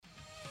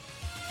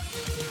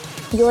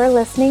You're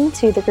listening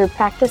to the Group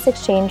Practice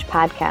Exchange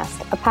podcast,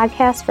 a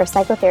podcast for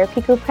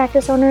psychotherapy group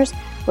practice owners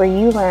where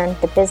you learn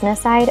the business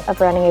side of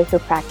running a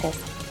group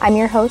practice. I'm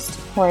your host,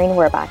 Maureen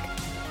Werbach.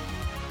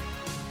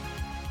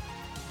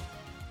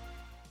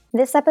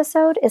 This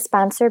episode is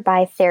sponsored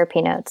by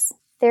Therapy Notes.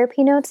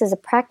 Therapy Notes is a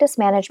practice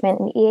management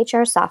and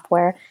EHR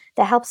software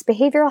that helps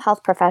behavioral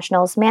health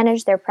professionals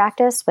manage their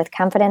practice with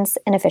confidence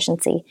and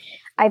efficiency.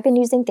 I've been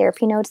using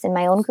Therapy Notes in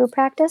my own group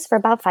practice for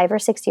about 5 or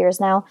 6 years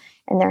now,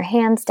 and they're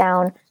hands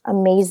down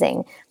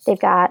amazing. They've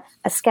got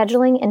a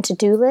scheduling and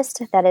to-do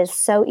list that is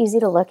so easy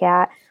to look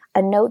at,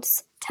 a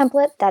notes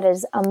template that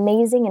is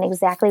amazing and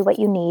exactly what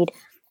you need,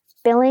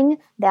 billing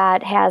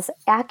that has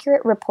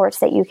accurate reports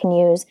that you can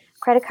use,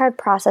 credit card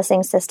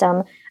processing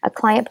system, a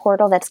client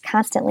portal that's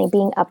constantly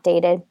being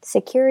updated,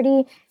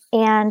 security,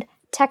 and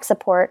tech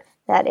support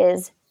that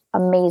is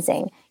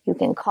amazing. You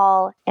can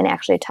call and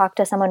actually talk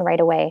to someone right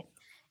away.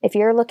 If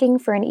you're looking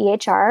for an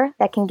EHR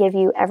that can give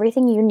you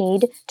everything you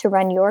need to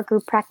run your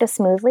group practice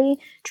smoothly,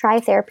 try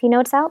Therapy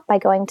Notes out by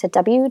going to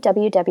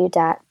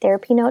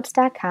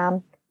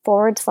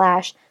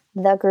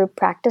www.therapynotes.com/the group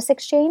practice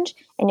exchange,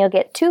 and you'll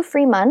get 2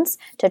 free months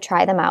to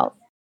try them out.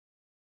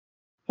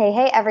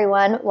 Hey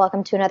everyone,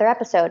 welcome to another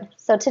episode.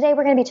 So today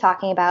we're going to be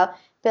talking about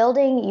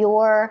building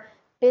your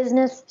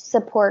business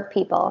support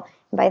people.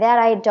 And by that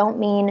I don't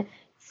mean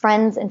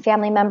friends and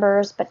family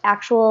members, but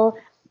actual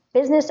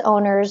business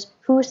owners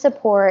who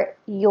support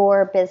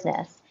your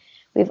business.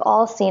 We've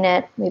all seen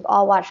it. We've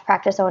all watched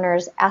practice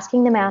owners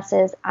asking the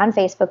masses on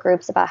Facebook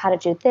groups about how to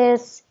do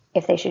this,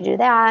 if they should do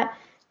that,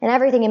 and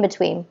everything in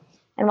between.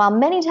 And while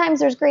many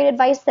times there's great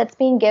advice that's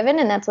being given,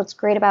 and that's what's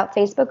great about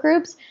Facebook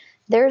groups,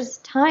 there's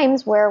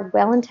times where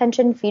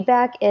well-intentioned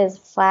feedback is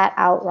flat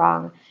out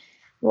wrong.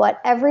 What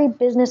every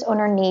business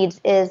owner needs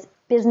is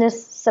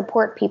business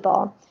support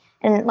people.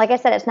 And like I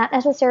said, it's not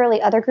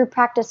necessarily other group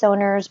practice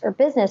owners or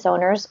business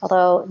owners,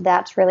 although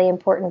that's really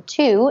important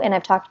too, and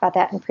I've talked about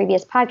that in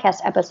previous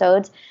podcast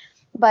episodes,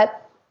 but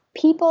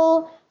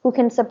people who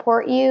can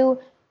support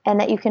you and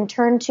that you can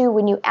turn to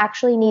when you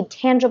actually need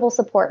tangible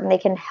support, and they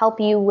can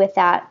help you with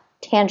that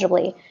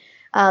tangibly.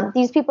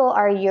 These people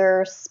are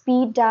your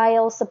speed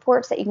dial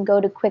supports that you can go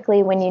to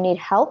quickly when you need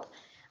help,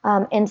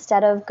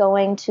 instead of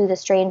going to the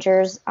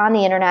strangers on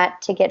the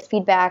internet to get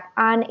feedback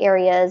on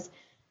areas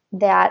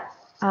that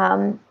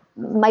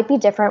might be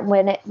different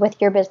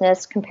with your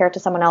business compared to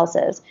someone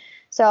else's.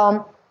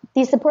 So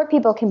these support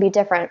people can be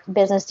different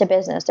business to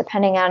business,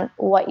 depending on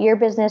what your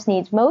business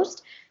needs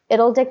most.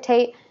 It'll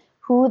dictate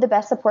who the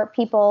best support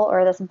people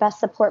or the best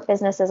support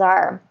businesses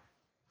are.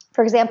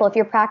 For example, if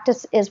your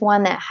practice is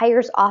one that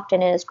hires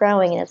often and is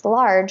growing and is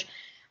large,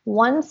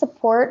 one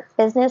support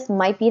business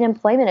might be an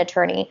employment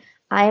attorney.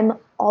 I'm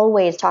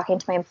always talking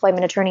to my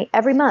employment attorney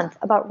every month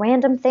about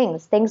random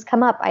things. Things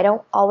come up. I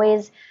don't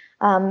always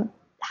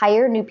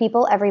hire new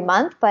people every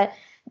month, but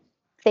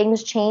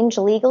things change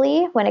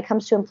legally when it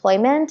comes to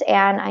employment,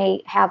 and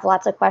I have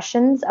lots of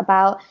questions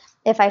about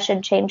if I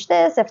should change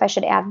this, if I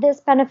should add this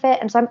benefit.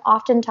 And so I'm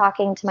often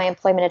talking to my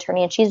employment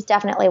attorney, and she's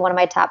definitely one of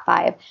my top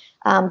 5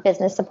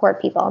 business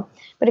support people.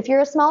 But if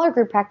you're a smaller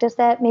group practice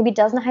that maybe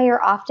doesn't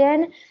hire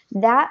often,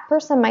 that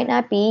person might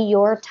not be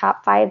your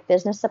top 5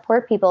 business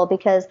support people,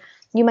 because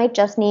you might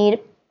just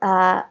need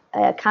a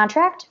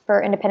contract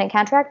for independent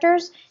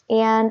contractors,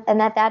 and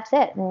that's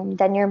it. And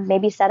then you're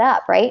maybe set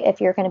up, right, if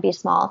you're going to be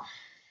small.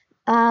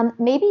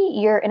 Maybe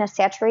you're in a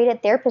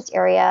saturated therapist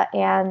area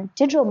and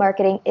digital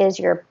marketing is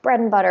your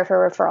bread and butter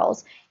for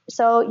referrals.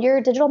 So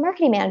your digital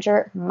marketing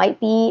manager might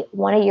be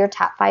one of your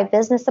top 5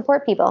 business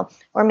support people,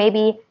 or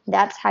maybe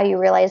that's how you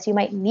realize you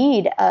might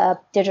need a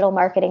digital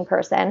marketing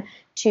person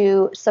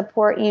to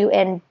support you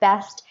in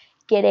best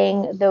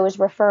getting those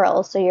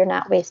referrals so you're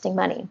not wasting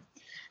money.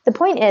 The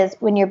point is,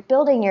 when you're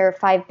building your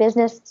 5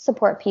 business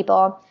support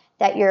people,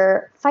 that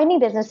you're finding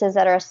businesses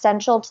that are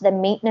essential to the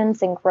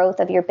maintenance and growth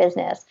of your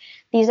business.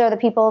 These are the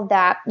people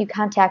that you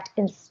contact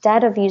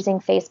instead of using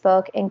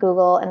Facebook and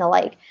Google and the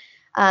like.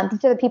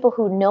 These are the people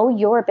who know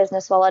your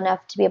business well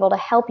enough to be able to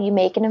help you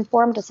make an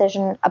informed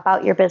decision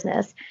about your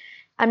business.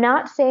 I'm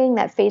not saying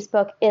that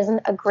Facebook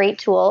isn't a great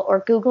tool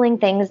or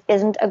Googling things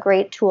isn't a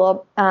great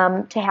tool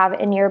to have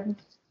in your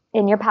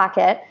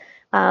pocket,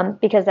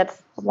 because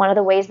that's one of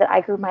the ways that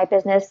I grew my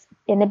business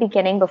in the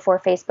beginning, before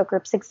Facebook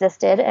groups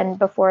existed and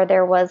before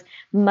there was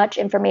much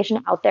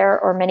information out there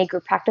or many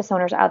group practice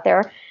owners out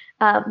there.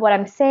 What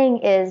I'm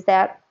saying is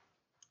that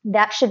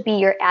should be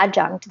your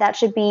adjunct. That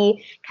should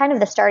be kind of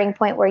the starting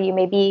point where you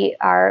maybe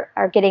are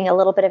getting a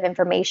little bit of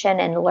information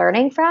and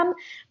learning from,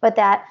 but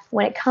that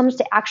when it comes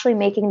to actually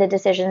making the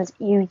decisions,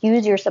 you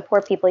use your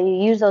support people,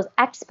 you use those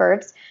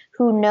experts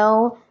who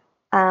know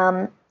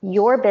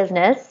your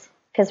business.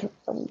 Because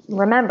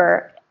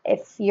remember,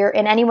 if you're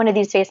in any one of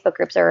these Facebook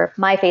groups or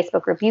my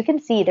Facebook group, you can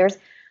see there's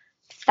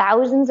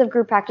thousands of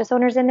group practice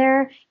owners in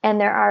there,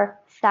 and there are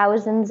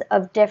thousands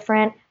of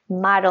different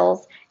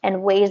models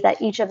and ways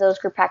that each of those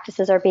group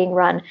practices are being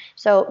run.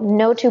 So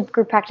no two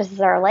group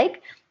practices are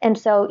alike. And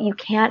so you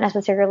can't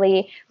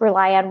necessarily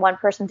rely on one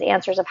person's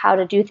answers of how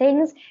to do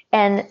things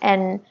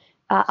and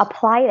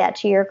apply that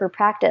to your group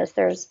practice.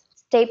 There's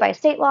state by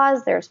state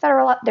laws, there's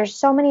federal law, there's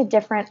so many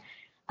different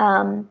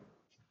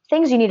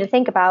things you need to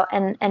think about.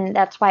 And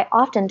that's why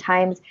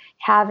oftentimes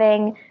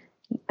having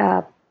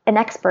an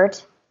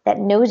expert that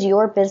knows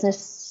your business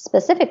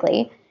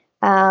specifically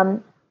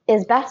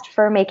is best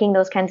for making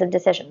those kinds of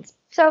decisions.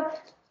 So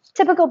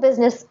typical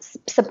business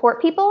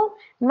support people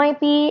might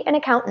be an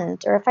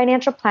accountant or a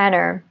financial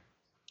planner,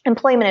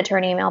 employment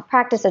attorney,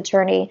 malpractice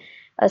attorney,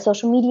 a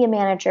social media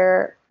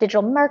manager,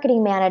 digital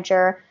marketing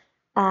manager,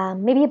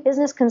 maybe a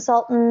business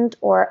consultant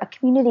or a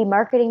community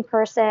marketing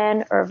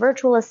person or a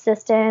virtual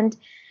assistant,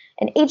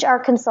 an HR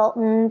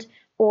consultant,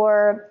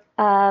 or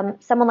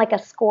someone like a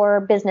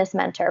SCORE business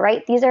mentor,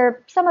 right? These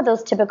are some of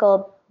those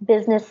typical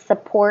business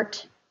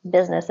support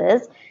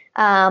businesses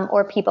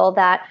or people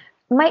that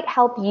might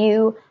help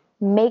you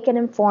make an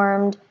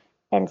informed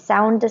and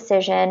sound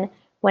decision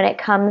when it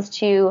comes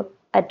to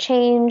a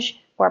change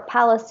or a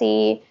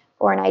policy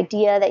or an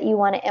idea that you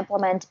want to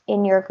implement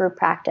in your group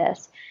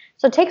practice.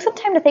 So take some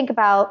time to think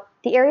about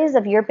the areas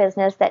of your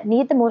business that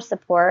need the most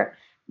support,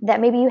 that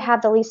maybe you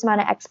have the least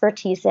amount of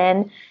expertise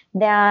in,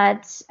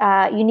 that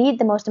you need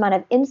the most amount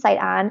of insight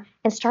on,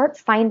 and start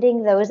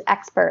finding those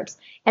experts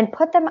and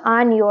put them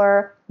on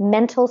your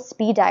mental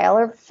speed dial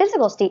or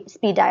physical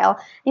speed dial.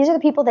 These are the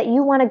people that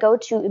you want to go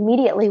to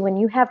immediately when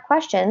you have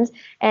questions,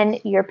 and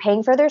you're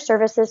paying for their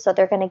services, so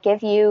they're going to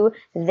give you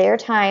their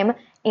time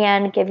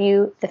and give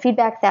you the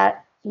feedback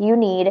that you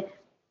need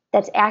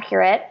that's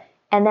accurate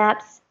and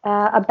that's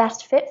a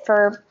best fit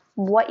for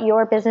what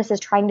your business is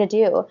trying to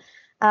do.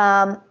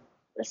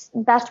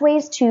 Best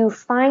ways to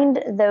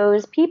find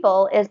those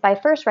people is by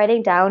first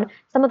writing down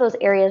some of those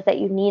areas that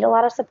you need a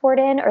lot of support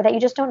in or that you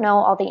just don't know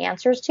all the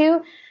answers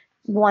to.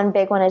 One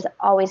big one is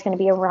always going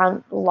to be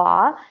around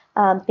law,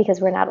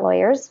 because we're not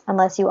lawyers.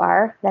 Unless you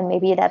are, then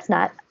maybe that's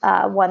not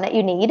one that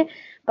you need.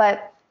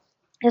 But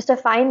just to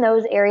find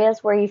those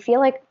areas where you feel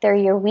like they're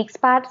your weak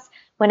spots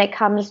when it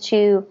comes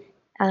to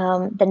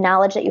the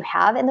knowledge that you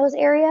have in those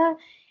areas,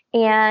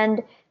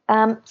 and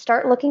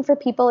start looking for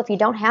people, if you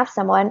don't have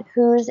someone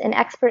who's an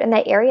expert in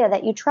that area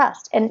that you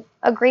trust. And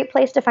a great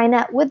place to find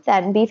that would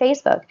then be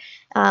Facebook.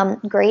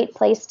 Great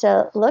place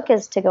to look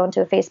is to go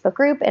into a Facebook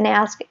group and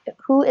ask,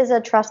 who is a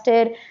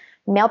trusted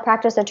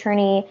malpractice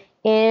attorney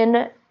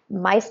in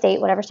my state,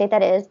 whatever state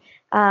that is,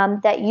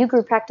 that you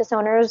group practice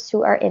owners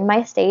who are in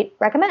my state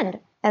recommend.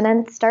 And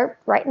then start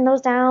writing those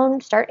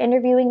down, start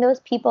interviewing those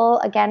people.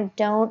 Again,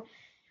 don't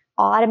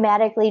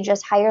automatically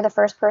just hire the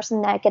first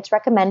person that gets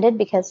recommended,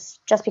 because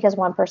just because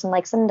one person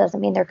likes them doesn't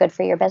mean they're good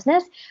for your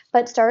business.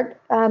 But start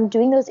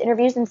doing those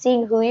interviews and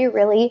seeing who you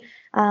really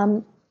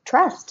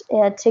trust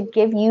to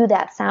give you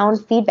that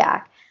sound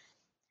feedback.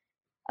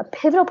 A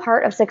pivotal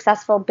part of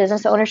successful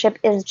business ownership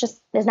is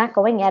not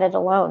going at it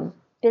alone.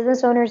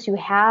 Business owners who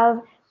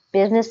have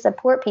business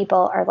support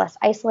people are less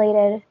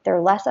isolated, they're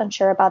less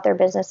unsure about their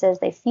businesses,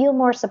 they feel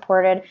more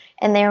supported,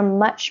 and they're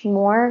much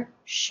more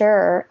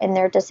sure in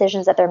their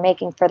decisions that they're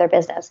making for their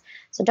business.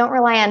 So don't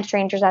rely on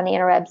strangers on the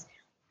interwebs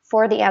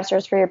for the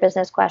answers for your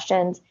business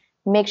questions.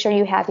 Make sure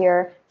you have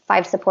your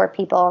 5 support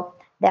people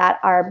that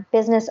are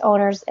business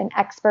owners and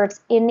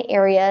experts in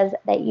areas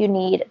that you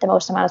need the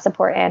most amount of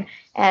support in,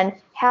 and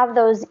have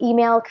those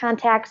email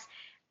contacts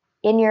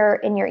in your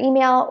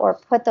email, or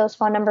put those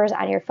phone numbers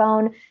on your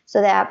phone,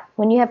 so that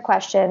when you have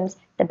questions,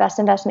 the best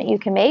investment you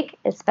can make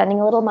is spending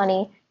a little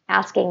money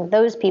asking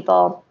those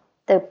people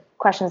the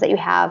questions that you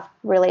have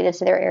related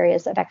to their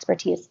areas of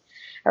expertise.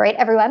 All right,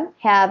 everyone,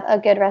 have a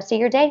good rest of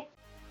your day.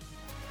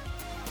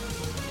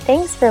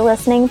 Thanks for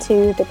listening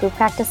to the Group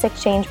Practice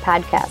Exchange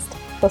podcast.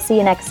 We'll see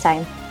you next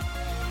time.